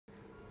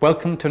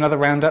Welcome to another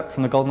roundup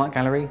from the Goldmark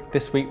Gallery.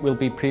 This week we'll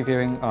be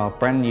previewing our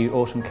brand new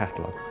autumn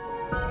catalogue.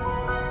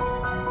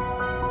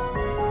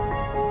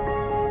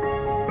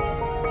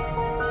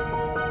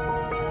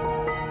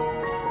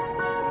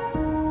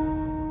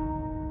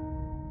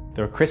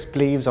 There are crisp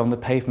leaves on the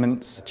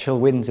pavements, chill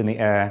winds in the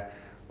air.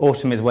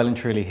 Autumn is well and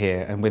truly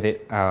here, and with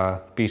it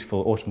our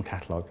beautiful autumn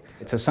catalogue.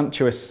 It's a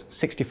sumptuous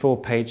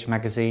 64-page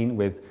magazine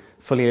with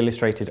fully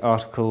illustrated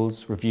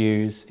articles,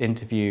 reviews,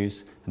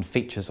 interviews and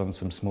features on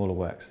some smaller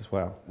works as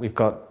well. We've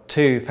got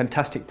two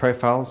fantastic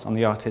profiles on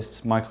the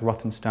artists Michael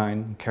Rothenstein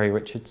and Ceri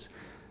Richards,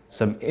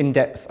 some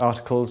in-depth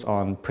articles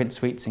on print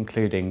suites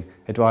including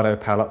Eduardo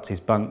Paolozzi's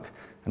Bunk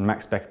and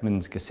Max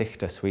Beckmann's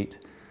Gesichter suite,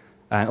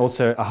 and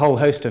also a whole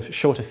host of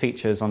shorter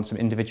features on some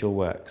individual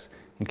works,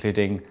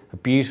 including a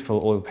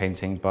beautiful oil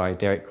painting by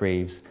Derrick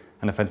Greaves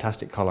and a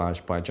fantastic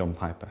collage by John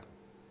Piper.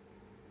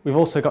 We've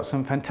also got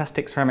some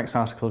fantastic ceramics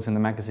articles in the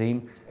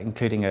magazine,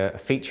 including a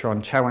feature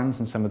on Chawans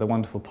and some of the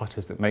wonderful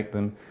potters that make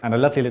them, and a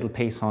lovely little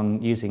piece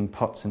on using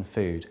pots and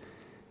food.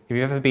 If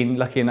you've ever been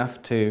lucky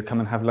enough to come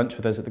and have lunch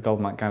with us at the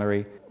Goldmark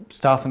Gallery,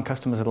 staff and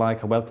customers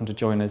alike are welcome to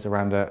join us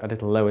around a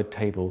little lowered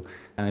table,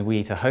 and we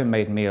eat a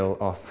homemade meal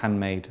off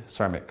handmade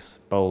ceramics,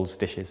 bowls,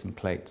 dishes and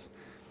plates.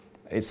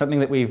 It's something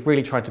that we've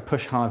really tried to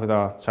push hard with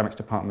our ceramics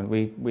department.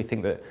 We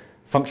think that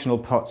functional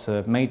pots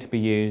are made to be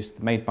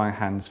used, made by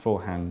hands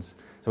for hands.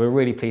 So we're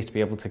really pleased to be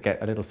able to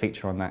get a little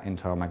feature on that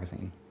into our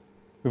magazine.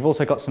 We've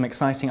also got some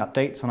exciting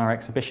updates on our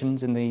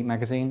exhibitions in the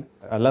magazine.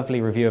 A lovely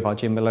review of our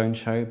Jim Malone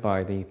show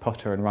by the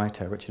potter and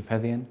writer Richard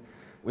Fethian.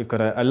 We've got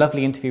a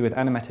lovely interview with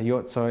Mette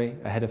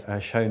Hjortshøj ahead of her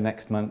show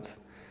next month.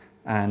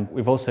 And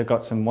we've also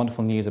got some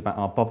wonderful news about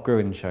our Bob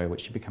Gruen show,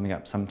 which should be coming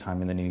up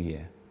sometime in the new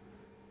year.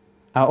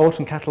 Our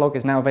autumn catalogue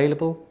is now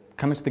available.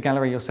 Come into the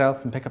gallery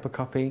yourself and pick up a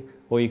copy,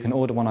 or you can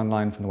order one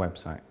online from the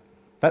website.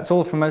 That's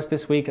all from us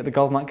this week at the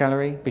Goldmark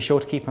Gallery. Be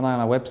sure to keep an eye on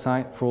our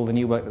website for all the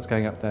new work that's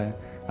going up there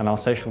and our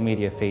social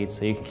media feeds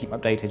so you can keep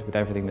updated with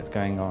everything that's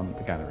going on at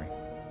the gallery.